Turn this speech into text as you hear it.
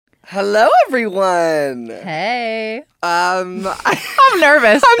Hello, everyone. Hey. I'm nervous. I'm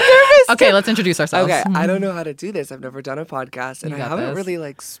nervous. Okay, let's introduce ourselves. Okay, I don't know how to do this. I've never done a podcast, and I haven't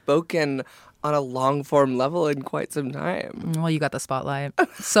really spoken on a long form level in quite some time. Well, you got the spotlight.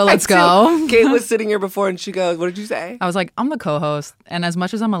 So let's go. Kate was sitting here before, and she goes, "What did you say?" I was like, I'm the co-host, and as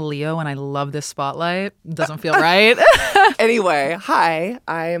much as I'm a Leo and I love this spotlight, it doesn't feel right. Anyway, hi,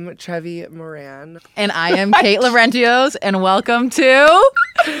 I'm Trevi Moran. And I am Kate Laurentios, and welcome to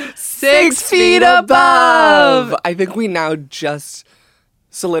 6 Feet Above. I think we now just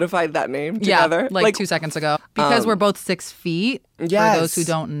solidified that name together. Yeah, like 2 seconds ago. Because we're both 6 feet, yes. for those who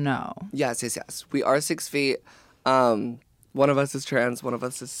don't know. Yes. We are 6 feet. One of us is trans, one of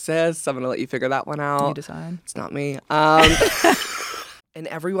us is cis. I'm going to let you figure that one out. You decide. It's not me. And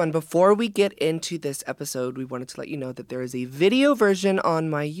everyone, before we get into this episode, we wanted to let you know that there is a video version on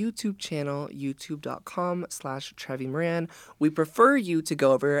my YouTube channel, youtube.com/Trevi Moran. We prefer you to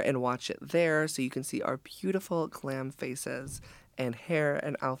go over and watch it there so you can see our beautiful glam faces and hair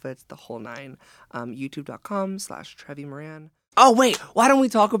and outfits, the whole nine. youtube.com/Trevi Moran. Oh, wait, why don't we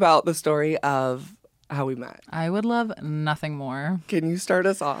talk about the story of how we met? I would love nothing more. Can you start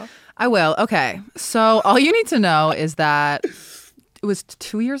us off? I will. Okay. So all you need to know is that it was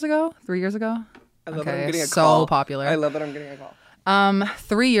 2 years ago, 3 years ago. I love that I'm getting a so call. popular. I love that I'm getting a call.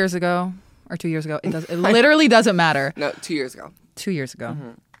 3 years ago or 2 years ago. It literally doesn't matter. No, 2 years ago. 2 years ago.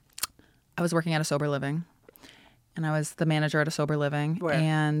 Mm-hmm. I was working at a sober living, and I was the manager at a sober living. Where?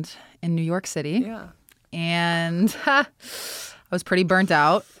 And in New York City. Yeah. And I was pretty burnt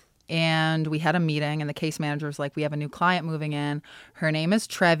out. And we had a meeting, and the case manager was like, "We have a new client moving in. Her name is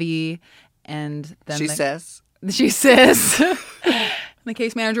Trevi." And then She says. She says. The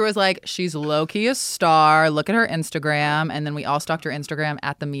case manager was like, "She's low-key a star. Look at her Instagram." And then we all stalked her Instagram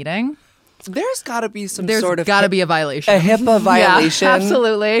at the meeting. There's got to be some There's sort of got to be a violation. a HIPAA violation. Yeah,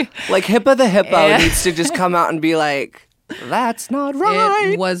 absolutely. Like HIPAA the hippo needs to just come out and be like, "That's not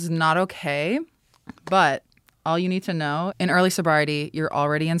right." It was not okay. But all you need to know, in early sobriety, you're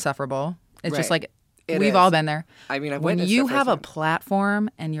already insufferable. It's just Right. like, It we've is. all been there. I mean, I've when witnessed you it have a firsthand. platform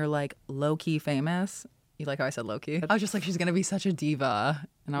and you're like low-key famous, you like how I said low-key? I was just like, she's going to be such a diva.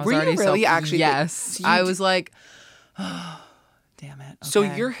 And I was Were you already really actually? Yes. So you I was like, oh, damn it. So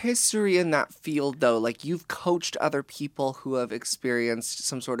okay. your history in that field, though, like you've coached other people who have experienced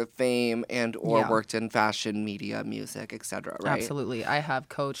some sort of fame and or Yeah. worked in fashion, media, music, etc. Right? Absolutely. I have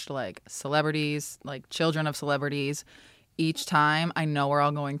coached like celebrities, like children of celebrities. Each time I know we're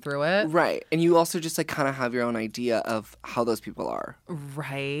all going through it. Right. And you also just like kind of have your own idea of how those people are.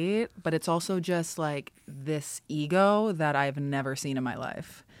 Right. But it's also just like this ego that I've never seen in my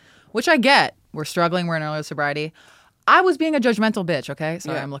life, which I get. We're struggling. We're in early sobriety. I was being a judgmental bitch, okay?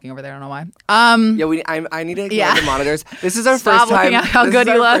 Sorry, Yeah. I'm looking over there. I don't know why. Yeah, I need to ignore Yeah. the monitors. This is our Stop first time. looking at how this good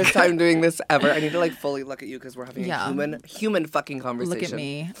is you our look. first time doing this ever. I need to like fully look at you because we're having Yeah. a human fucking conversation. Look at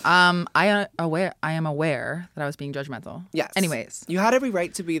me. I am aware that I was being judgmental. Yes. Anyways, You had every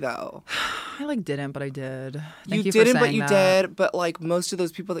right to be, though. I like didn't, but I did. Thank You for didn't, but saying you that. did. But like most of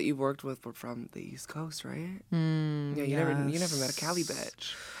those people that you worked with were from the East Coast, right? Yeah, you never met a Cali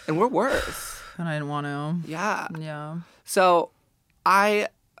bitch, and we're worse. And I didn't want to. Yeah. Yeah. So, I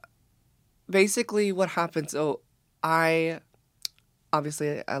basically what happened. So,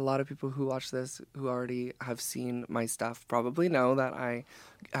 obviously a lot of people who watch this who already have seen my stuff probably know that I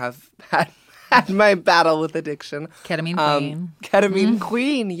have had my battle with addiction. Ketamine queen. Ketamine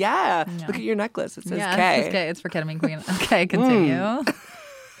queen. Yeah. Look at your necklace. It says Yeah, K. it's K. It's for ketamine queen. Okay, continue.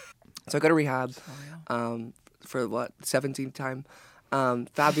 So I go to rehab for what, 17th time.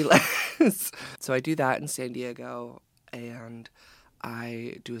 Fabulous. So I do that in San Diego, and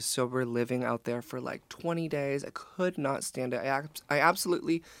I do a sober living out there for like 20 days. I could not stand it. I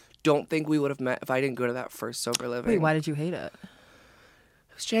absolutely don't think we would have met if I didn't go to that first sober living. Wait, why did you hate it?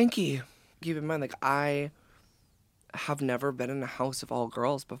 It was janky. Keep in mind, like, I have never been in a house of all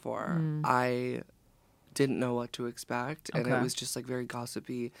girls before. I didn't know what to expect, and it Okay. was just like very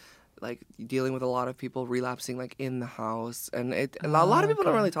gossipy, like dealing with a lot of people relapsing like in the house, and a lot of people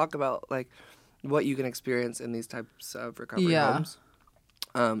don't really talk about like what you can experience in these types of recovery homes.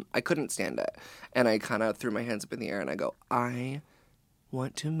 I couldn't stand it, and I kind of threw my hands up in the air and I go, I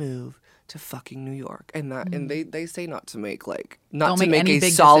want to move to fucking New York, and they say not to make Don't make any a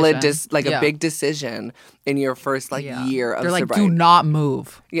big solid decision. a big decision in your first year of They're like, sobriety. do not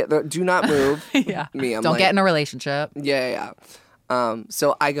move. Yeah, do not move. Yeah. Me, I'm Don't like, get in a relationship. Yeah.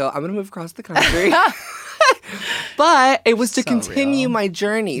 So I go, I'm gonna move across the country. But it was to So continue real. my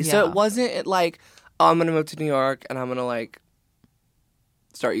journey. So Yeah. it wasn't like, oh, I'm gonna move to New York and I'm gonna like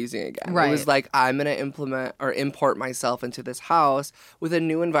start using it again. Right. It was like, I'm going to implement or import myself into this house with a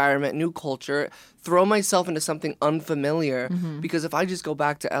new environment, new culture, throw myself into something unfamiliar. Because if I just go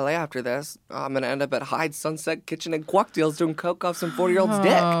back to LA after this, I'm going to end up at Hyde Sunset Kitchen and Guac Deals doing coke off some 40-year-old's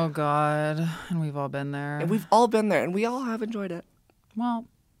dick. Oh, God. And we've all been there. And we've all been there, and we all have enjoyed it. Well,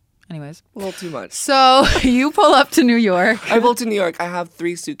 anyways. A little too much. So you pull up to New York. I pulled to New York. I have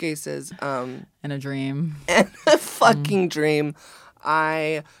 3 suitcases. And a dream. And a fucking dream.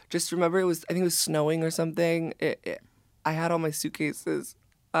 I just remember I think it was snowing or something. I had all my suitcases.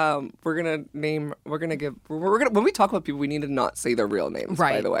 When we talk about people, we need to not say their real names,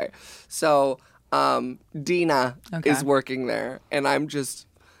 right. by the way. So, Dina is working there, and I'm just,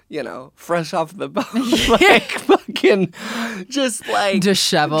 fresh off the boat, like fucking, just like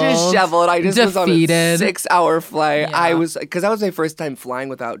disheveled. I just defeated. was on a 6-hour flight. Yeah. Because that was my first time flying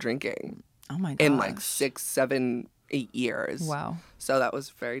without drinking. Oh my gosh. In like 6, 7, 8 years. Wow. So that was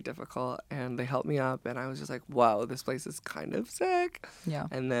very difficult, and they helped me up, and I was just like, wow, this place is kind of sick. Yeah.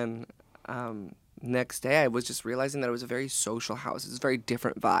 And then next day, I was just realizing that it was a very social house. It was a very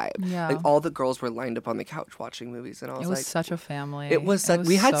different vibe. Yeah. Like, all the girls were lined up on the couch watching movies, and I was like... It was such a family.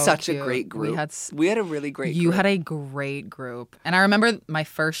 We had so such cute. a great group. We had a really great group. You had a great group. And I remember my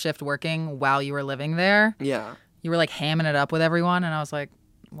first shift working while you were living there. Yeah. You were like hamming it up with everyone, and I was like,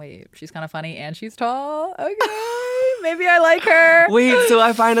 wait, she's kind of funny and she's tall. Okay, maybe I like her. Wait, so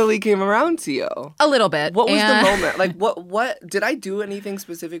I finally came around to you. A little bit. What was the moment? Like, what did I do anything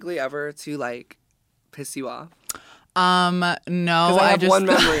specifically ever to like piss you off? No. Because I have one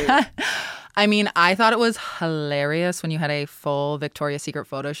memory. I mean, I thought it was hilarious when you had a full Victoria's Secret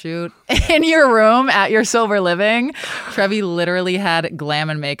photo shoot in your room at your Silver Living. Trevi literally had glam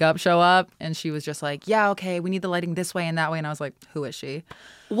and makeup show up, and she was just like, yeah, okay, we need the lighting this way and that way. And I was like, who is she?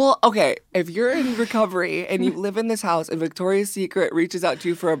 Well, okay, if you're in recovery and you live in this house and Victoria's Secret reaches out to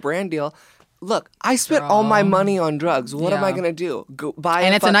you for a brand deal, look, I spent all my money on drugs. What am I going to do? Go buy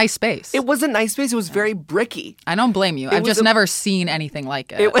And it's a nice space. It was a nice space. It was very bricky. I don't blame you. I've just never seen anything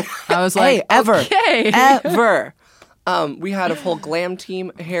like it. I was like, ever. Okay. Ever. We had a full glam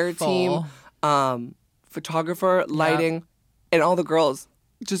team, hair team, photographer, lighting, and all the girls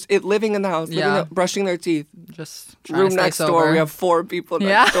just living in the house, brushing their teeth. Just room next door. We have 4 people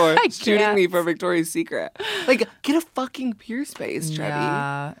next door shooting me for Victoria's Secret. Like, get a fucking peer space, Trevi.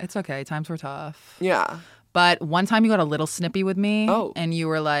 Yeah, it's okay. Times were tough. Yeah. But one time you got a little snippy with me. Oh. And you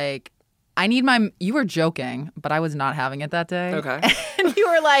were like, you were joking, but I was not having it that day. Okay. And you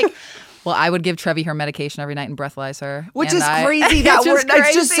were like, well, I would give Trevi her medication every night and breathalyze her. Which is crazy.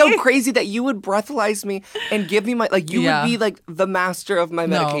 It's just so crazy that you would breathalyze me and give me would be like the master of my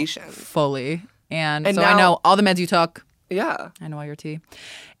medication. No, fully. And so now, I know all the meds you took. Yeah. I know all your tea.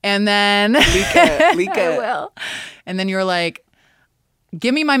 And then... Leak it. I will. And then you were like,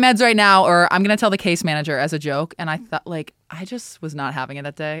 give me my meds right now or I'm going to tell the case manager as a joke. And I thought, I just was not having it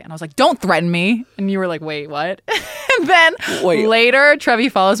that day. And I was like, don't threaten me. And you were like, wait, what? And then later, Trevi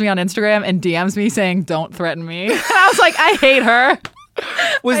follows me on Instagram and DMs me saying, don't threaten me. And I was like, I hate her.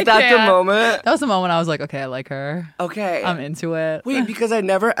 Was that the moment? That was the moment I was like, okay, I like her. Okay. I'm into it. Wait, because I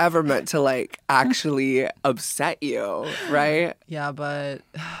never ever meant to actually upset you, right? Yeah, but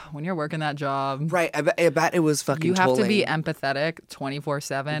when you're working that job. Right. I bet it was fucking You have tolling. to be empathetic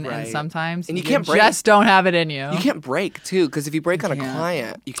 24/7 right. and sometimes you can't break. Just don't have it in you. You can't break too, because if you break on a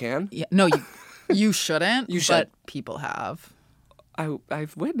client, you can? Yeah, no, you shouldn't. You should. But people have.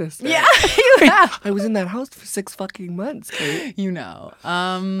 I've witnessed it. Yeah, you have. I was in that house for 6 fucking months, Kate. You know.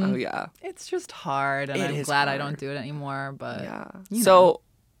 Oh, yeah. It's just hard, and I'm glad I don't do it anymore. But yeah. You so, know.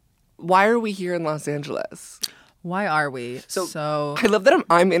 Why are we here in Los Angeles? Why are we? So I love that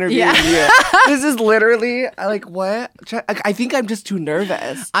I'm interviewing you. This is literally what? I think I'm just too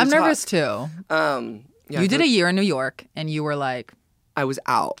nervous. I'm nervous too. Yeah, you did a year in New York, and you were like, I was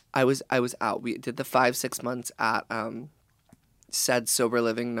out. I was out. We did the 5-6 months at said Sober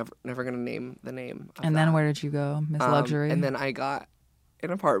Living. Never gonna name the name. And then where did you go, Miss Luxury? And then I got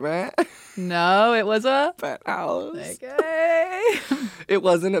an apartment. No, it was a penthouse. Okay. It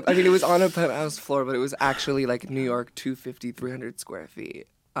wasn't. It was on a penthouse floor, but it was actually New York 250, 300 square feet.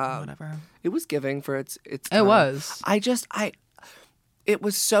 Whatever. It was giving for its time. It was. It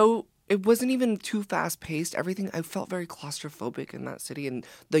was so. It wasn't even too fast paced. Everything. I felt very claustrophobic in that city, and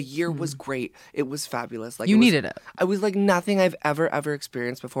the year was great. It was fabulous. You needed it. I was nothing I've ever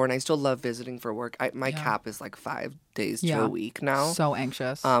experienced before, and I still love visiting for work. My cap is 5 days to a week now. So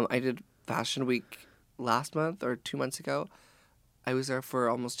anxious. I did Fashion Week last month or 2 months ago. I was there for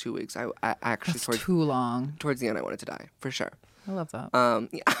almost 2 weeks. I actually That's too long. Towards the end, I wanted to die for sure. I love that.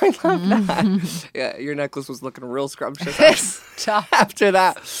 Yeah, I love that. Yeah, your necklace was looking real scrumptious after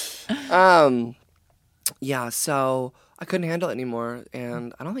that. Yeah, so I couldn't handle it anymore,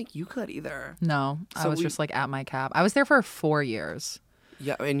 and I don't think you could either. No, I was just like at my cap. I was there for 4 years.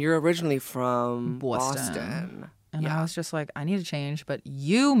 Yeah, and you're originally from Boston. And I was just like, I need to change. But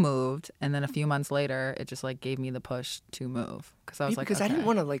you moved, and then a few months later, it just like gave me the push to move because I was because I didn't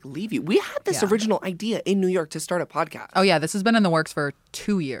want to like leave you. We had this original idea in New York to start a podcast. Oh yeah, this has been in the works for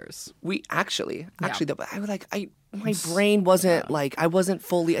 2 years. We actually, but I was like, my brain wasn't like I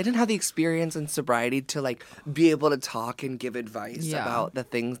didn't have the experience and sobriety to like be able to talk and give advice about the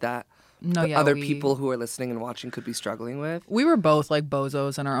things that other people who are listening and watching could be struggling with. We were both like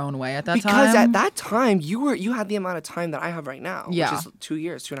bozos in our own way at that time. Because at that time, you had the amount of time that I have right now, which is 2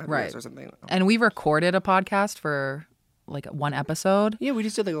 years, 2.5 years or something. And we recorded a podcast for like one episode. Yeah, we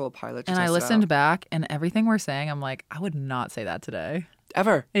just did like a little pilot. And I listened back, and everything we're saying, I'm like, I would not say that today.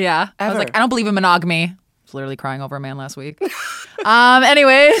 Ever. Yeah. Ever. I was like, I don't believe in monogamy. I was literally crying over a man last week.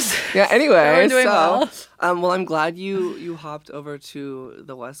 Anyways. Yeah, anyway. We're doing well. Well, I'm glad you hopped over to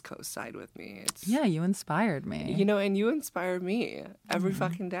the West Coast side with me. Yeah, you inspired me. You know, and you inspired me every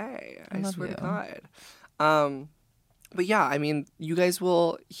fucking day. I swear to God. But yeah, I mean, you guys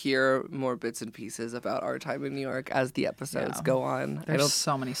will hear more bits and pieces about our time in New York as the episodes go on. There's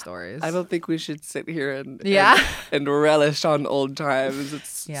so many stories. I don't think we should sit here and relish on old times.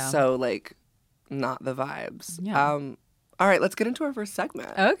 It's so like not the vibes. Yeah. All right, let's get into our first segment.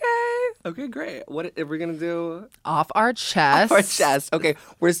 Okay, great. What are we going to do? Off our chest. Off our chest. Okay,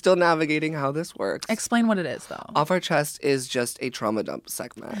 we're still navigating how this works. Explain what it is, though. Off our chest is just a trauma dump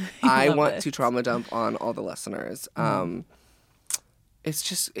segment. I want to trauma dump on all the listeners.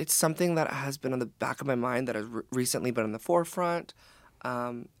 It's something that has been on the back of my mind that has recently been on the forefront,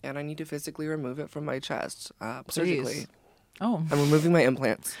 and I need to physically remove it from my chest, surgically. Oh. I'm removing my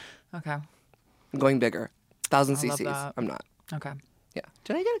implants. Okay. I'm going bigger. 1,000 cc's. I'm not. Okay. Yeah.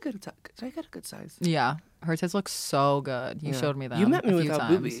 Did I get a good size? Yeah. Her tits look so good. You showed me them. You met me a without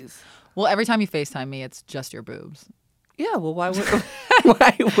times. boobies. Well, every time you FaceTime me, it's just your boobs. Yeah. Well, why wouldn't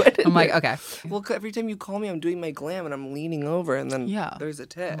I'm like, okay. Well, every time you call me, I'm doing my glam and I'm leaning over, and then there's a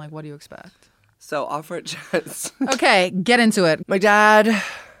tit. I'm like, what do you expect? So offer it chest. Okay, get into it. My dad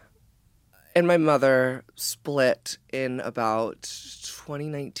and my mother split in about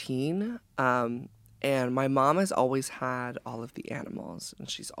 2019. And my mom has always had all of the animals, and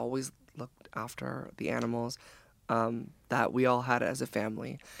she's always looked after the animals that we all had as a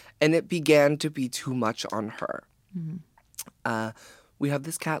family. And it began to be too much on her. Mm-hmm. We have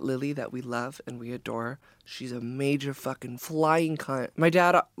this cat, Lily, that we love and we adore. She's a major fucking flying cunt. My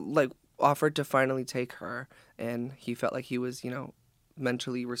dad, offered to finally take her, and he felt like he was,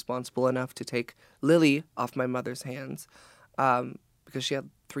 mentally responsible enough to take Lily off my mother's hands. Because she had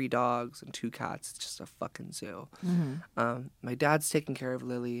 3 dogs and 2 cats. It's just a fucking zoo. Mm-hmm. My dad's taking care of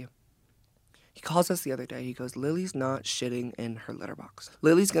Lily. He calls us the other day. He goes, Lily's not shitting in her litter box.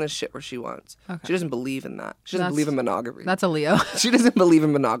 Lily's going to shit where she wants. Okay. She doesn't believe in that. She doesn't believe in monogamy. That's a Leo. She doesn't believe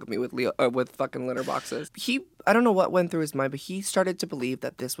in monogamy with fucking litter boxes. I don't know what went through his mind, but he started to believe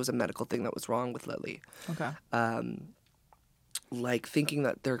that this was a medical thing that was wrong with Lily. Okay. Thinking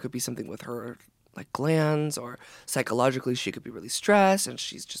that there could be something with her glands, or psychologically she could be really stressed and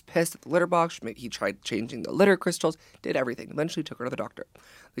she's just pissed at the litter box. He tried changing the litter crystals, did everything. Eventually took her to the doctor.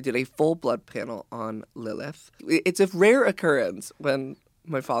 They did a full blood panel on Lilith. It's a rare occurrence when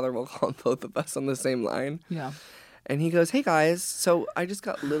my father will call both of us on the same line. Yeah. And he goes, hey guys, so I just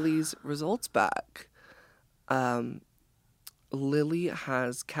got Lily's results back. Lily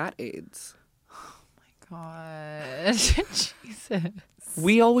has cat AIDS. Oh my God. Jesus.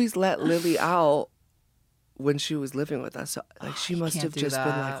 We always let Lily out when she was living with us. So, she must have just been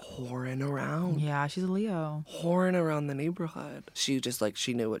whoring around. Yeah, she's a Leo. Whoring around the neighborhood. She just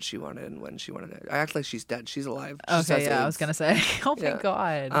she knew what she wanted and when she wanted it. I act like she's dead. She's alive. Okay, AIDS. I was gonna say. Oh my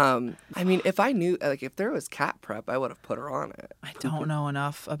God. I mean, if I knew, if there was cat prep, I would have put her on it. I don't know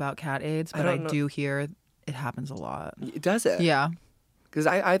enough about cat AIDS, but I do hear it happens a lot. Does it? Yeah. Because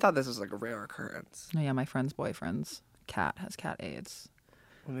I thought this was a rare occurrence. Oh, yeah, my friend's boyfriend's cat has cat AIDS.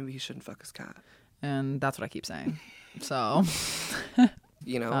 Well, maybe he shouldn't fuck his cat. And that's what I keep saying. So,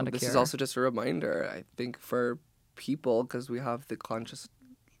 this is also just a reminder, I think, for people, because we have the conscious,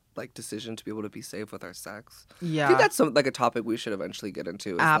 decision to be able to be safe with our sex. Yeah. I think that's a topic we should eventually get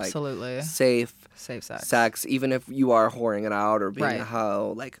into. Is, absolutely. Safe sex. Sex, even if you are whoring it out or being a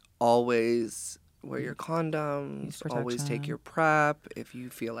hoe, always wear your condoms, always take your PrEP if you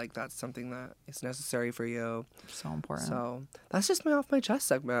feel like that's something that is necessary for you. So important. So that's just my off my chest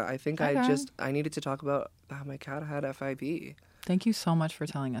segment. I think I needed to talk about how my cat had FIV. Thank you so much for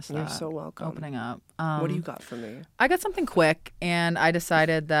telling us that. You're so welcome. Opening up. What do you got for me? I got something quick, and I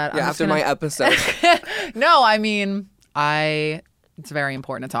decided that after my episode. No, I mean, it's very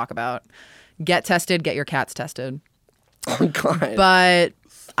important to talk about. Get tested, get your cats tested. Oh, God. But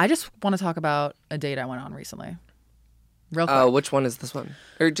I just want to talk about a date I went on recently. Real quick. Which one is this one?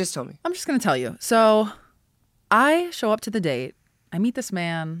 Or just tell me. I'm just going to tell you. So I show up to the date. I meet this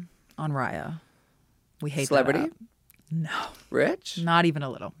man on Raya. We hate Celebrity? That app. No. Rich? Not even a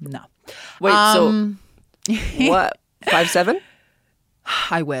little. No. Wait, so what? 5'7"?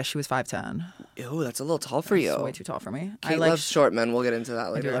 I wish he was 5'10". Ew, that's a little tall for you. It's way too tall for me. Kate loves short men. We'll get into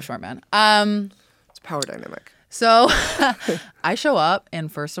that later. I do love short men. It's a power dynamic. So I show up, and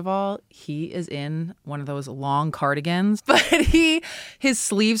first of all, he is in one of those long cardigans, but his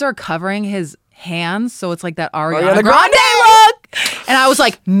sleeves are covering his hands, so it's like that Ariana Grande look. And I was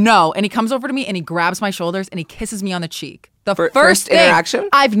like, no. And he comes over to me, and he grabs my shoulders, and he kisses me on the cheek. The first interaction?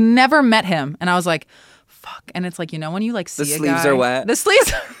 I've never met him, and I was like, fuck. And it's like, you know when you like see the a sleeves guy, are wet. The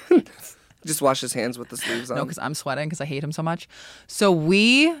sleeves. Just wash his hands with the sleeves on. No, because I'm sweating because I hate him so much. So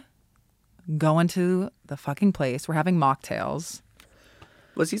we go into the fucking place. We're having mocktails.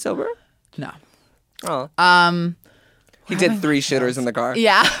 Was he sober? No. Oh. He did 3 shitters in the car.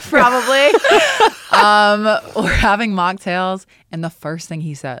 Yeah, probably. We're having mocktails, and the first thing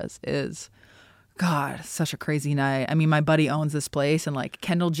he says is, God, such a crazy night. I mean, my buddy owns this place, and like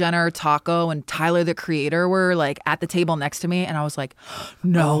Kendall Jenner, Taco, and Tyler the Creator were like at the table next to me, and I was like,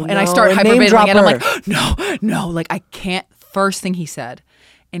 no. And I start hyperventilating, and I'm like, no, like I can't. First thing he said.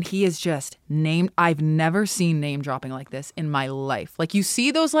 And he is just named. I've never seen name dropping like this in my life. Like you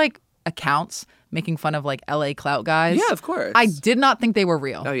see those like accounts making fun of like LA clout guys. Yeah, of course. I did not think they were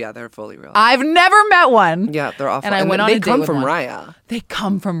real. Oh yeah, they're fully real. I've never met one. Yeah, they're awful. And I went on a date with one. They come from Raya. They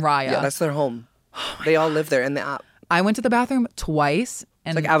come from Raya. Yeah, that's their home. They all live there in the app. I went to the bathroom twice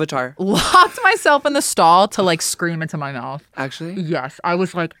and it's like Avatar. Locked myself in the stall to like scream into my mouth. Actually? Yes. I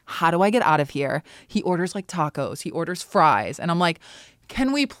was like, how do I get out of here? He orders like tacos. He orders fries. And I'm like,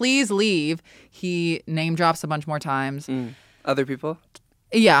 can we please leave? He name drops a bunch more times. Other people?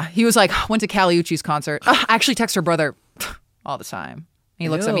 Yeah. He was like, went to Caliucci's concert. I actually text her brother all the time. And he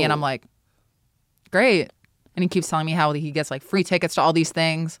looks at me and I'm like, great. And he keeps telling me how he gets like free tickets to all these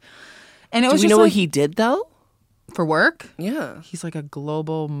things. And it was Do we just know like, what he did though? For work? Yeah. He's like a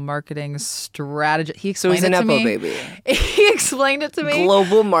global marketing strategist. He explained so he's it a to Nepo me. baby. He explained it to me.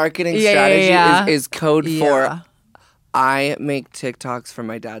 Global marketing strategy is code for I make TikToks for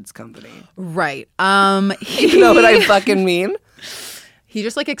my dad's company. Right. You know what I fucking mean? He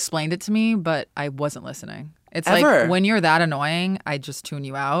just like explained it to me, but I wasn't listening. It's Ever. like when you're that annoying, I just tune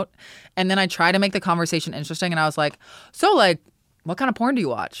you out. And then I try to make the conversation interesting, and I was like, so like, what kind of porn do you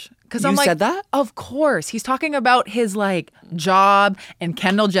watch? Because I'm like, said that? Of course. He's talking about his like job and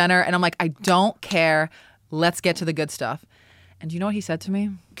Kendall Jenner, and I'm like, I don't care. Let's get to the good stuff. And do you know what he said to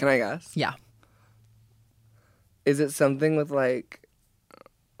me? Can I guess? Yeah. Is it something with like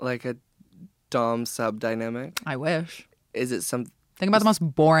a dom sub dynamic? I wish. Is it some? Think about the most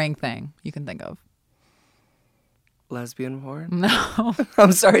boring thing you can think of. Lesbian porn? No.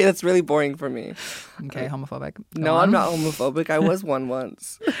 I'm sorry, that's really boring for me. Okay, homophobic. No, I'm not homophobic. I was one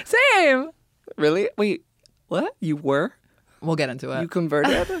once. Same. Really? Wait, what? You were? We'll get into it. You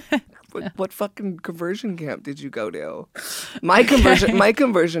converted? What fucking conversion camp did you go to? My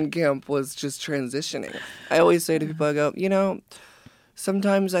conversion camp was just transitioning. I always say to people, I go, you know,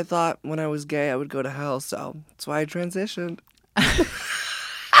 sometimes I thought when I was gay I would go to hell, so that's why I transitioned. Okay.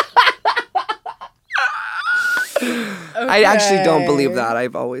 I actually don't believe that.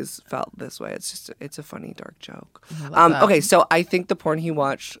 I've always felt this way. It's a funny dark joke. Okay, so I think the porn he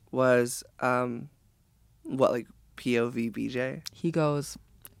watched was like POV BJ. He goes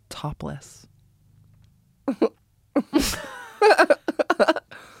topless.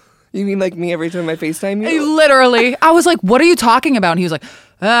 You mean like me every time I FaceTime you? Literally. I was like, what are you talking about? And he was like,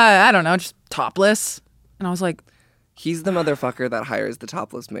 I don't know, just topless. And I was like, he's the motherfucker that hires the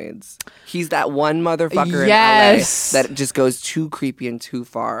topless maids. He's that one motherfucker yes. in LA that just goes too creepy and too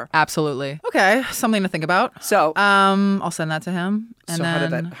far. Absolutely. Okay, something to think about. So, I'll send that to him. And so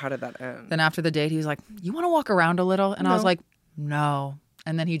then, how did that end? Then after the date, he was like, "You want to walk around a little?" And I was like, "No."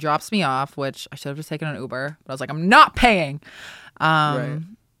 And then he drops me off, which I should have just taken an Uber. But I was like, "I'm not paying." Right.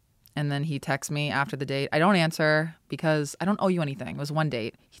 And then he texts me after the date. I don't answer because I don't owe you anything. It was one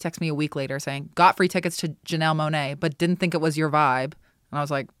date. He texts me a week later saying, got free tickets to Janelle Monáe, but didn't think it was your vibe. And I was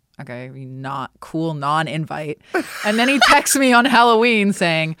like, okay, not cool, non-invite. And then he texts me on Halloween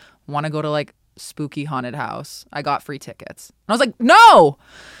saying, want to go to like spooky haunted house. I got free tickets. And I was like, no.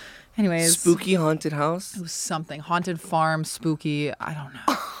 Anyways. Spooky haunted house? It was something. Haunted farm, spooky. I don't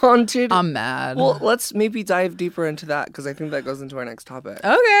know. Haunted? I'm mad. Well, let's maybe dive deeper into that because I think that goes into our next topic.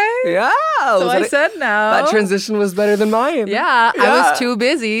 Okay. Yeah. So I said no. That transition was better than mine. Yeah. I was too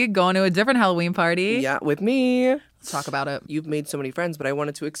busy going to a different Halloween party. Yeah, with me. Let's talk about it. You've made so many friends, but I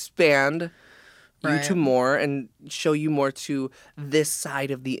wanted to expand you to more and show you more to this side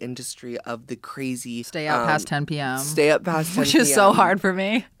of the industry of the crazy. Stay up past 10 p.m. Stay up past 10 Which p.m. is so hard for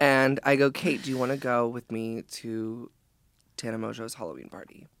me. And I go, Kate, do you want to go with me to Tana Mojo's Halloween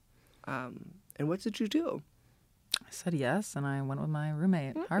party? And what did you do? I said yes, and I went with my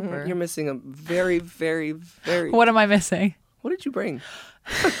roommate, Harper. You're missing a very, very, very... What am I missing? What did you bring?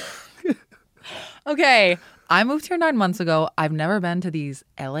 Okay, I moved here 9 months ago. I've never been to these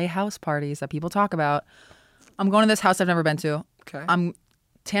LA house parties that people talk about. I'm going to this house I've never been to. Okay.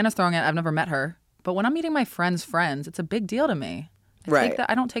 Tana's throwing it. I've never met her. But when I'm meeting my friends' friends, it's a big deal to me.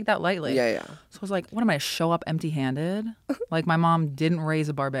 I don't take that lightly. Yeah. So I was like, what am I, show up empty-handed? Like my mom didn't raise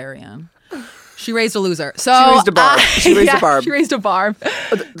a barbarian. She raised a loser. So she raised a barb. She raised a barb. She raised a barb.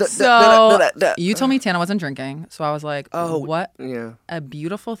 So you told me Tana wasn't drinking. So I was like, what a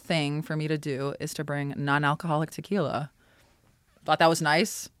beautiful thing for me to do is to bring non-alcoholic tequila. Thought that was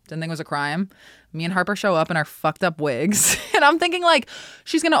nice. Didn't think it was a crime. Me and Harper show up in our fucked up wigs. And I'm thinking like,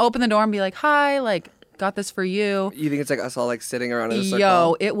 she's going to open the door and be like, hi, like, got this for you. You think it's like us all like sitting around in a circle?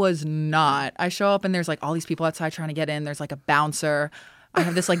 Yo, it was not. I show up and there's like all these people outside trying to get in. There's like a bouncer. I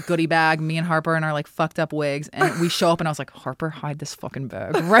have this like goodie bag, me and Harper in our like fucked up wigs. And we show up and I was like, Harper, hide this fucking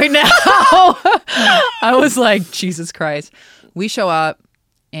bag right now. I was like, Jesus Christ. We show up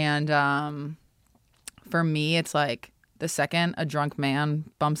and for me, it's like the second a drunk man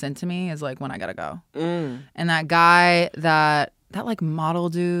bumps into me is like when I gotta go. And that guy that like model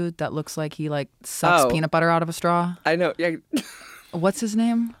dude that looks like he like sucks peanut butter out of a straw. I know. Yeah. What's his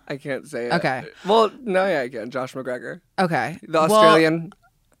name? I can't say it. Okay. Well, no, yeah, I can. Josh McGregor. Okay. The Australian.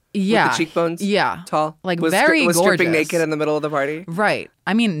 Yeah. With the cheekbones. Yeah. Tall. Like was very was gorgeous. stripping naked in the middle of the party. Right.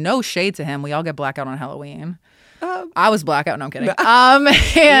 I mean, no shade to him. We all get blackout on Halloween. I was blackout. No, I'm kidding. And we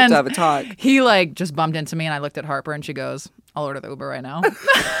have to have a talk. He like just bumped into me and I looked at Harper and she goes, I'll order the Uber right now.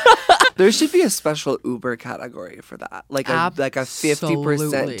 There should be a special Uber category for that. Like a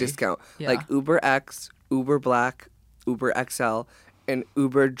 50% discount. Yeah. Like Uber X, Uber Black, Uber XL, and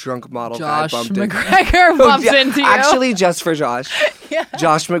Uber drunk model Josh guy bumped McGregor bumps into you. Actually, just for Josh. Yeah.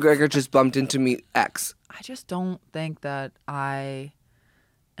 Josh McGregor just bumped into me X. I just don't think that I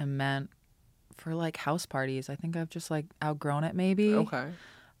am meant for like house parties. I think I've just like outgrown it maybe. Okay.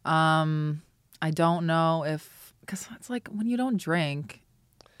 I don't know if, because it's like when you don't drink,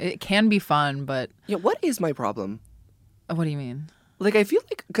 it can be fun, but. Yeah, what is my problem? What do you mean? Like, I feel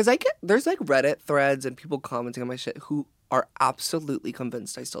like, because there's like Reddit threads and people commenting on my shit who are absolutely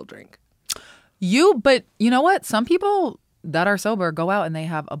convinced I still drink. But you know what? Some people that are sober go out and they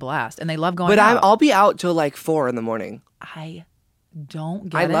have a blast and they love going out. But I'll be out till like 4 a.m. I don't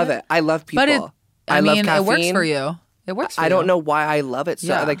get it. I love it. I love people. But I love mean, caffeine. it works for you. It works for you. I don't know why I love it so.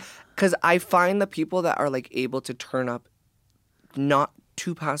 Yeah. Like, because I find the people that are like able to turn up not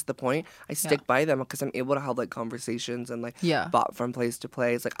too past the point, I stick by them because I'm able to have like conversations and like bop from place to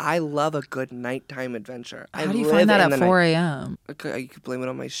place. Like, I love a good nighttime adventure. How do you find that at 4 a.m.? You could blame it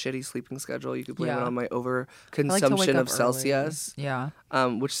on my shitty sleeping schedule. You could blame it on my overconsumption of Celsius. Yeah.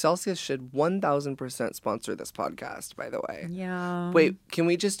 Which Celsius should 1,000% sponsor this podcast, by the way. Yeah. Wait, can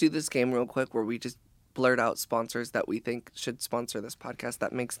we just do this game real quick where we just blurt out sponsors that we think should sponsor this podcast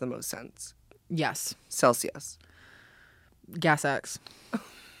that makes the most sense? Yes. Celsius. Gas X.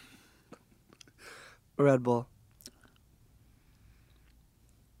 Red Bull.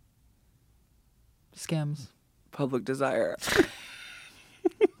 Skims. Public Desire.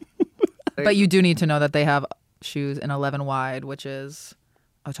 But you do need to know that they have shoes in 11 wide, which is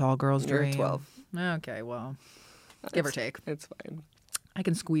a tall girl's You're dream. 12. Okay, well, give or take. It's fine. I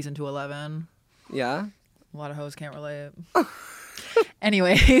can squeeze into 11. Yeah? A lot of hoes can't relate.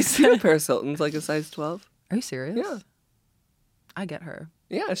 Anyways. You know Paris Hilton's like a size 12? Are you serious? Yeah. I get her.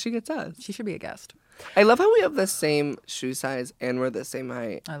 Yeah, she gets us. She should be a guest. I love how we have the same shoe size and we're the same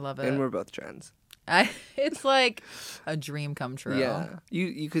height. I love it. And we're both trans. It's like a dream come true. Yeah.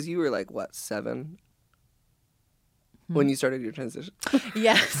 Because you were like, what, 7? When you started your transition?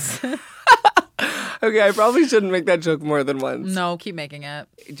 Yes. Okay, I probably shouldn't make that joke more than once. No, keep making it.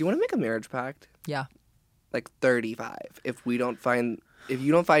 Do you want to make a marriage pact? Yeah. Like 35. If you don't find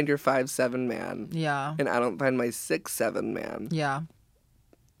your 5'7" man. Yeah. And I don't find my 6'7" man. Yeah.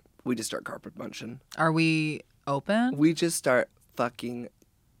 We just start carpet munching. Are we open? We just start fucking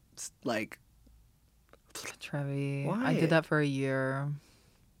like. Trevi. Why? I did that for a year.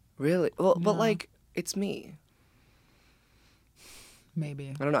 Really? Well, Yeah. but like, it's me.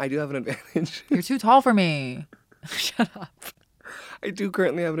 Maybe. I don't know. I do have an advantage. You're too tall for me. Shut up. I do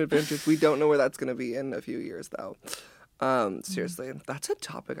currently have an advantage. We don't know where that's going to be in a few years, though. Seriously, that's a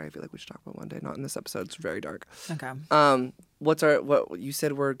topic I feel like we should talk about one day. Not in this episode. It's very dark. Okay. What you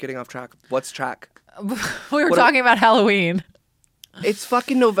said we're getting off track. What's track? We were talking about Halloween. It's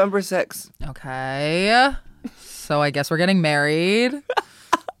fucking November 6th. Okay. So I guess we're getting married.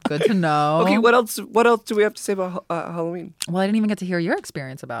 Good to know. Okay, what else do we have to say about Halloween? Well, I didn't even get to hear your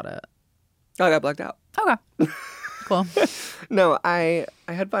experience about it. Oh, I got blacked out. Okay. Cool. No, I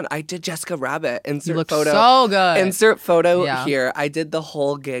had fun. I did Jessica Rabbit. Insert You look photo. so good. Insert photo Yeah. here. I did the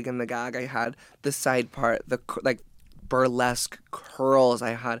whole gig and the gag. I had the side part, the like burlesque curls.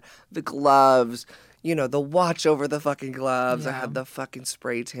 I had the gloves. You know, the watch over the fucking gloves. I Yeah. had the fucking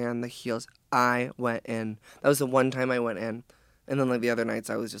spray tan, the heels. I went in. That was the one time I went in. And then like the other nights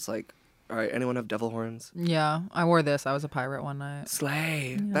I was just like, all right, anyone have devil horns? Yeah, I wore this. I was a pirate one night.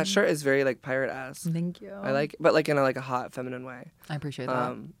 Slay. That shirt is very like pirate-ass. Thank you. I like, but like in a hot feminine way. I appreciate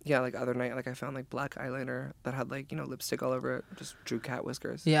that. Yeah, like other night, like I found like black eyeliner that had like, you know, lipstick all over it. Just drew cat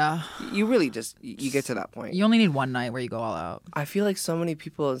whiskers. Yeah. You really just, you get to that point. You only need one night where you go all out. I feel like so many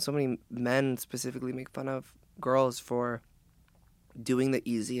people and so many men specifically make fun of girls for doing the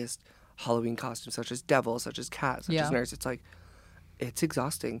easiest Halloween costumes, such as devil, such as cat, such as nurse. It's like, it's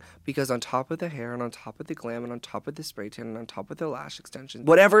exhausting because on top of the hair and on top of the glam and on top of the spray tan and on top of the lash extensions,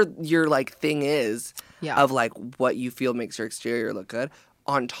 whatever your like thing is of like what you feel makes your exterior look good,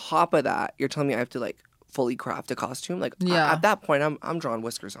 on top of that, you're telling me I have to like fully craft a costume? Like at that point, I'm drawing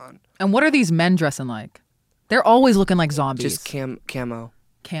whiskers on. And what are these men dressing like? They're always looking like zombies. Just camo.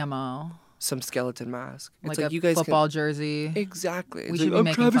 Camo. Some skeleton mask. It's like a you guys football jersey. Exactly. We It's should like, be I'm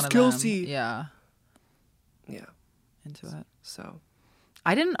making Travis fun of Kelce. them. Yeah. Yeah. Into it. So.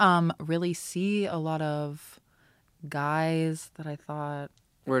 I didn't really see a lot of guys that I thought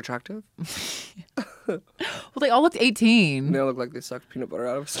were attractive. Well, they all looked 18. They all look like they sucked peanut butter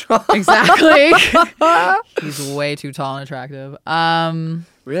out of a straw. Exactly. He's way too tall and attractive.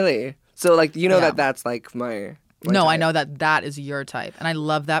 Really? So like that's like my no, type. I know that is your type, and I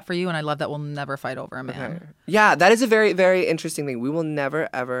love that for you, and I love that we'll never fight over a man. Okay. Yeah, that is a very, very interesting thing. We will never,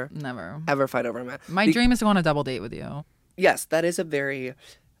 ever fight over a man. My dream is to go on a double date with you. Yes, that is a very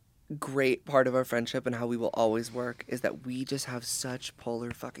great part of our friendship and how we will always work is that we just have such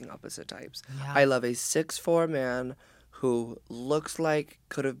polar fucking opposite types. Yeah. I love a 6'4" man who looks like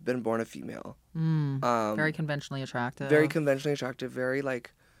could have been born a female. Very conventionally attractive. Very conventionally attractive. Very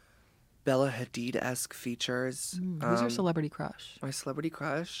like Bella Hadid-esque features. Who's your celebrity crush? My celebrity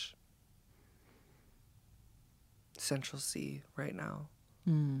crush? Central C right now.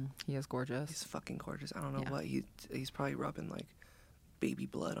 He is gorgeous. He's fucking gorgeous. I don't know what he's probably rubbing like baby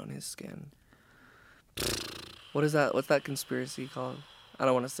blood on his skin. What is that? What's that conspiracy called? I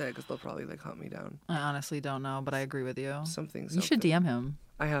don't want to say it because they'll probably like hunt me down. I honestly don't know, but I agree with you. Something. You should DM him.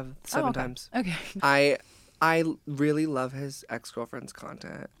 I have 7 times. Okay. I really love his ex-girlfriend's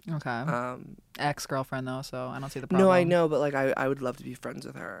content. Okay. Ex-girlfriend though, so I don't see the problem. No, I know, but like I would love to be friends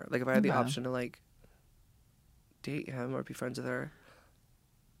with her. Like if I had the option to like date him or be friends with her.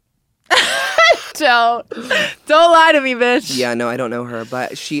 Don't lie to me, bitch. Yeah, no, I don't know her,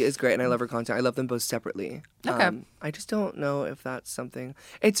 but she is great and I love her content. I love them both separately. Okay. I just don't know if that's something.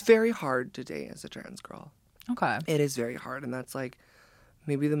 It's very hard to date as a trans girl. Okay. It is very hard, and that's like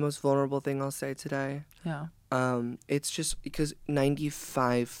maybe the most vulnerable thing I'll say today. Yeah. It's just because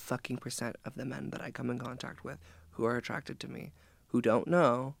 95% of the men that I come in contact with who are attracted to me, who don't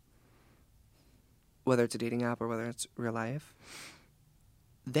know whether it's a dating app or whether it's real life,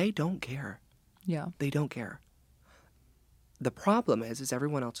 they don't care. Yeah. They don't care. The problem is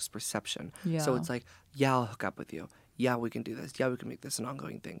everyone else's perception. Yeah. So it's like, yeah, I'll hook up with you. Yeah, we can do this. Yeah, we can make this an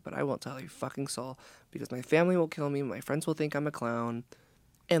ongoing thing. But I won't tell your fucking soul because my family will kill me. My friends will think I'm a clown.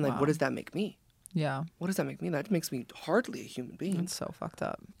 And like, what does that make me? Yeah. What does that make me? That makes me hardly a human being. It's so fucked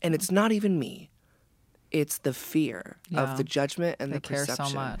up. And it's not even me. It's the fear of the judgment and they the perception. Care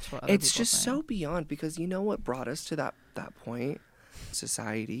so much what other it's people just think. so beyond because you know what brought us to that point?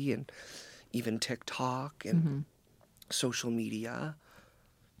 Society and even TikTok and social media.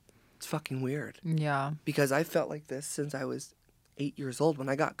 It's fucking weird. Yeah. Because I felt like this since I was 8 years old when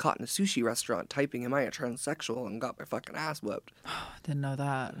I got caught in a sushi restaurant typing, am I a transsexual, and got my fucking ass whooped. Didn't know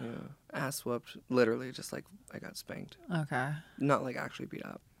that. Yeah. Ass whooped. Literally just like I got spanked. Okay. Not like actually beat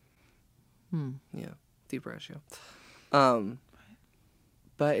up. Yeah. Deeper issue.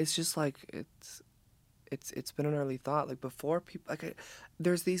 But it's just like it's been an early thought. Like before people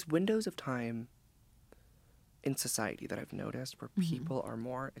there's these windows of time in society that I've noticed where people are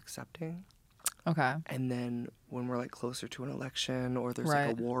more accepting. Okay. And then when we're like closer to an election or there's Right.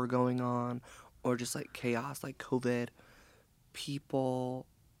 like a war going on or just like chaos like COVID, people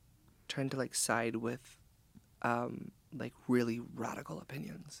tend to like side with like really radical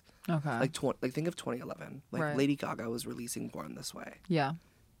opinions. Okay. Like think of 2011. Like Right. Lady Gaga was releasing Born This Way. Yeah.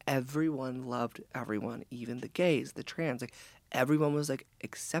 Everyone loved everyone, even the gays, the trans. Like everyone was like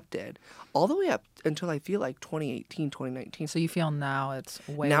accepted all the way up until I feel like 2018, 2019. So you feel now it's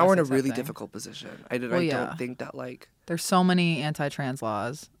way Now less we're in a really accepting. difficult position. Well, I yeah. don't think that like There's so many anti-trans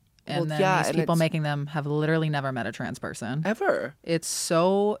laws, and Well, then yeah, these and people it's- making them have literally never met a trans person. ever. It's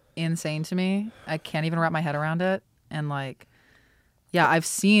so insane to me. I can't even wrap my head around it. And like, yeah, I've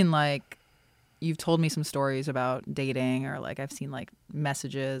seen like, you've told me some stories about dating, or like I've seen like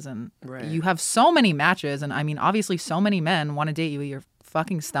messages, and Right. you have so many matches, and I mean, obviously, so many men want to date you. You're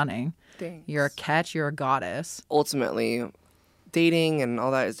fucking stunning. Thanks. You're a catch. You're a goddess. Ultimately, dating and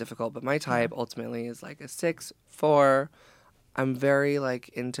all that is difficult, but my type ultimately is like a 6'4". I'm very like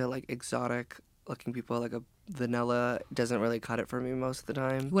into like exotic looking people. Like a vanilla doesn't really cut it for me most of the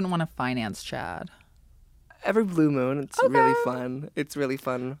time. You wouldn't want to finance Chad. Every blue moon, it's really fun. It's really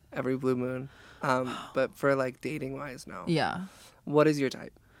fun every blue moon. But for like dating wise, no. Yeah. What is your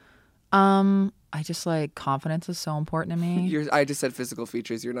type? I just like confidence is so important to me. I just said physical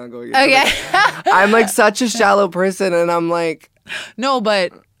features. You're not going. Into Okay. I'm like such a shallow person, and I'm like, No,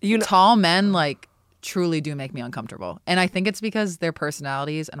 but You know- tall men like truly do make me uncomfortable. And I think it's because their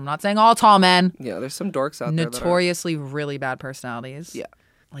personalities, and I'm not saying all tall men, yeah, there's some dorks out there. notoriously really bad personalities. Yeah.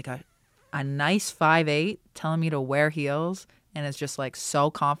 Like a nice 5'8" telling me to wear heels and is just like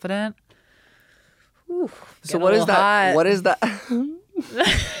so confident. Ooh, So getting what a is little that? hot. What is that?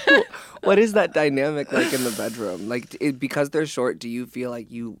 What is that dynamic like in the bedroom? Like because they're short, do you feel like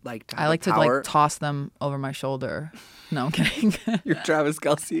you like to have I like to power? like toss them over my shoulder. No, I'm kidding. You're Travis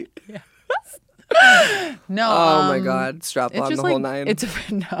Kelce. No. Oh my God, strap It's on just the whole like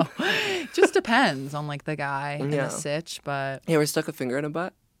nine. no, it just depends on like the guy and Yeah. the sitch. But You ever stuck a finger in a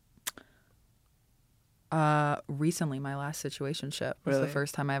butt? recently, my last situationship was the Really?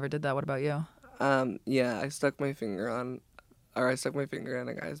 first time I ever did that. What about you? Yeah, I stuck my finger in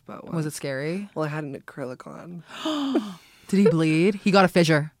a guy's butt once. Was it scary? Well, I had an acrylic on. Did he bleed? He got a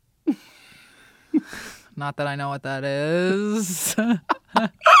fissure. Not that I know what that is. Never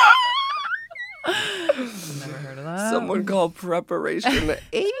heard of that. Someone called preparation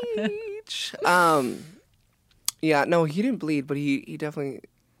H. Yeah, no, he didn't bleed, but he definitely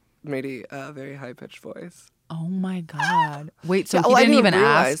made a very high pitched voice. Oh my God. Wait, so Yeah, he well, I didn't even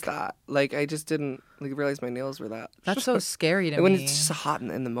realize ask? that. Like, I just didn't like realize my nails were that. That's so scary to And when me. it's just hot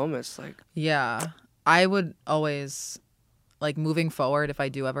in the moment, it's like, Yeah. I would always, like, moving forward, if I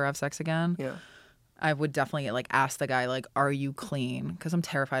do ever have sex again, yeah. I would definitely, like, ask the guy, like, are you clean? Because I'm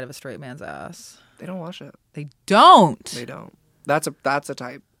terrified of a straight man's ass. They don't wash it. They don't. They don't. That's a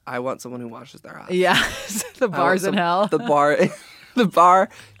type. I want someone who washes their ass. Yeah. The I want bar's in hell. The bar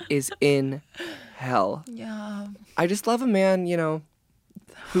is in hell. Yeah. I just love a man,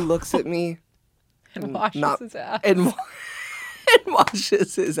 who looks at me And washes not- his ass. and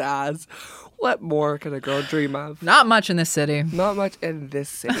washes his ass. What more can a girl dream of? Not much in this city. Not much in this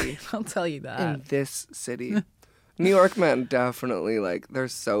city. I'll tell you that. In this city. New York men definitely, like, they're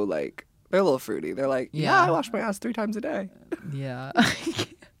so, like, they're a little fruity. They're like, yeah, Yeah. I wash my ass 3 times a day. Yeah.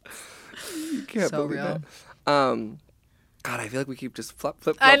 You can't So believe real. it. God, I feel like we keep just flip.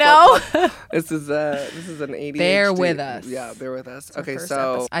 I know. This is an ADHD. Bear with us. Yeah, bear with us. It's our Okay, first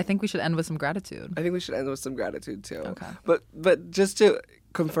so episode. I think we should end with some gratitude. I think we should end with some gratitude too. Okay. But just to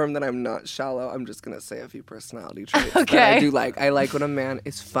confirm that I'm not shallow, I'm just gonna say a few personality traits that Okay. I do like. I like when a man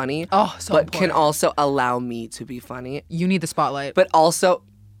is funny, Oh, so but can important. also allow me to be funny. You need the spotlight. But also,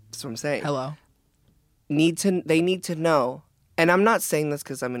 that's what I'm saying. Hello. They need to know, and I'm not saying this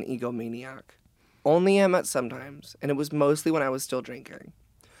because I'm an egomaniac. Only am at sometimes, and it was mostly when I was still drinking.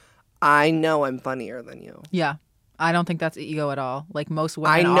 I know I'm funnier than you, Yeah. I don't think that's ego at all. Like, most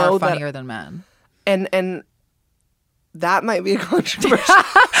women I know are that- funnier than men. and that might be a controversial.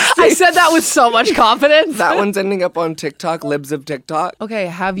 I said that with so much confidence. That one's ending up on TikTok, libs of TikTok. Okay,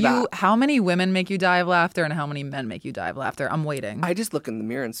 That. how many women make you die of laughter and how many men make you die of laughter? I'm waiting. I just look in the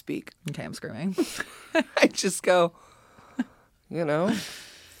mirror and speak. Okay, I'm screaming. I just go, at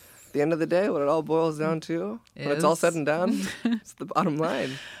the end of the day, what it all boils down to, when it's all Is- said and done, it's the bottom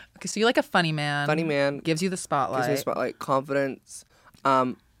line. Okay, so you like a funny man. Funny man, Gives you the spotlight. gives me spotlight, confidence.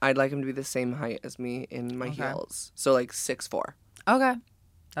 I'd like him to be the same height as me in my Okay. heels. So like 6'4". Okay.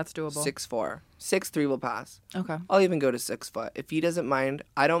 That's doable. 6'4". 6'3" will pass. Okay. I'll even go to 6 foot. If he doesn't mind,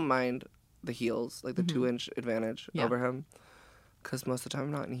 I don't mind the heels, like the 2-inch advantage over him. Because most of the time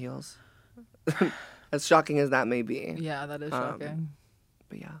I'm not in heels. As shocking as that may be. Yeah, that is shocking.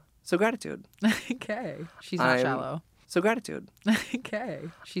 But yeah. So gratitude. Okay. She's not shallow. So gratitude. Okay.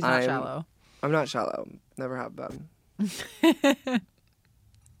 She's not shallow. I'm not shallow. Never have been.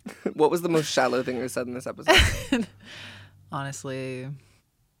 What was the most shallow thing you said in this episode? Honestly,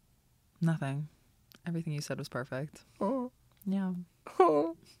 nothing. Everything you said was perfect. Oh. Yeah.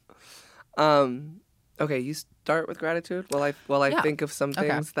 Oh. Okay, you start with gratitude while I think of some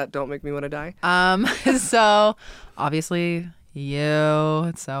things that don't make me want to die. So obviously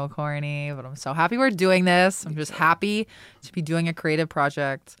it's so corny, but I'm so happy we're doing this. I'm just happy to be doing a creative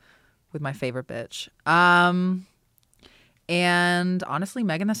project with my favorite bitch. And honestly,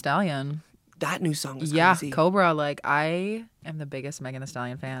 Megan Thee Stallion. That new song was crazy. Yeah, Cobra. Like, I am the biggest Megan Thee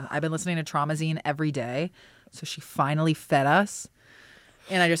Stallion fan. I've been listening to Traumazine every day, so she finally fed us.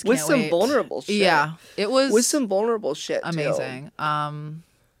 And I just can't wait. With some vulnerable shit. Yeah. It was... With some vulnerable shit, amazing. Too.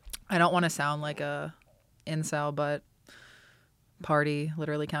 I don't want to sound like a incel, but party,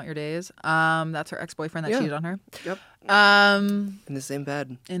 literally count your days. That's her ex-boyfriend that cheated on her. Yep. In the same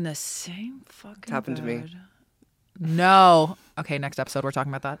bed. In the same fucking It's happened bed. to me. No. Okay, next episode we're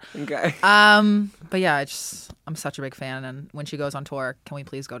talking about that. Okay. But yeah, I'm such a big fan, and when she goes on tour, can we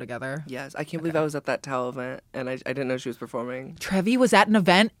please go together? Yes, I can't believe I was at that Tao event, and I didn't know she was performing. Trevi was at an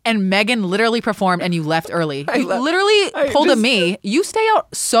event, and Megan literally performed, and you left early. You literally pulled a me. You stay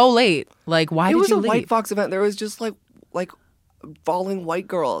out so late. Like, why did you leave? It was a White Fox event. There was just like falling white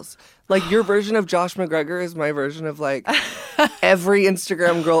girls. Like, your version of Josh McGregor is my version of like every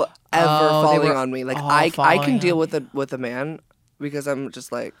Instagram girl ever falling on me. Like, I can deal with a man because I'm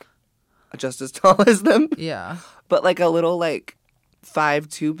just like just as tall as them. Yeah. But like a little like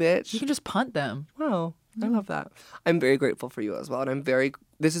 5'2" bitch. You can just punt them. Wow. I love that. I'm very grateful for you as well. And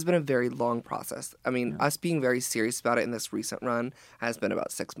this has been a very long process. I mean, us being very serious about it in this recent run has been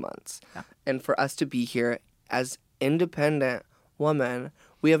about 6 months. Yeah. And for us to be here as independent women,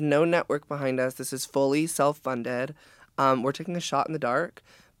 we have no network behind us. This is fully self-funded. We're taking a shot in the dark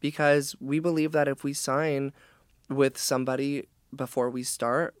because we believe that if we sign with somebody before we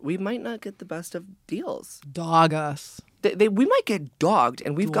start, we might not get the best of deals. Dog us. We might get dogged,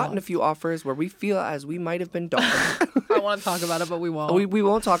 and we've gotten a few offers where we feel as we might have been dogged. I want to talk about it, but we won't. We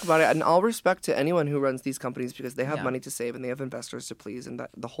won't talk about it. And all respect to anyone who runs these companies because they have money to save and they have investors to please and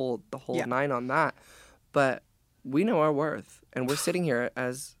the whole nine on that. But we know our worth, and we're sitting here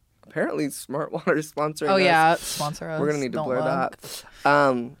as apparently Smart Water sponsoring us. Oh, yeah, sponsor us. We're going to need to blur that.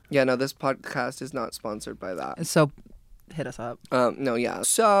 This podcast is not sponsored by that. So hit us up. No, yeah.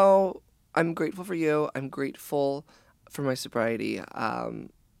 So I'm grateful for you. I'm grateful for my sobriety.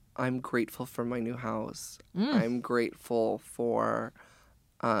 I'm grateful for my new house. I'm grateful for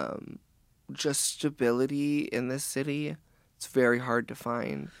just stability in this city. It's very hard to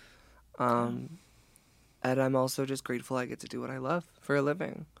find. And I'm also just grateful I get to do what I love for a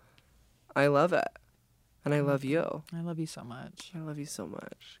living. I love it. And I love you. I love you so much. I love you so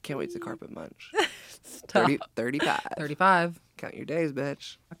much. Can't wait to carpet munch. Stop. 35. 35. Count your days,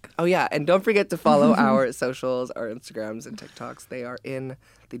 bitch. Oh, yeah. And don't forget to follow our socials, our Instagrams and TikToks. They are in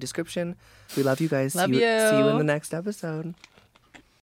the description. We love you guys. Love you. See you in the next episode.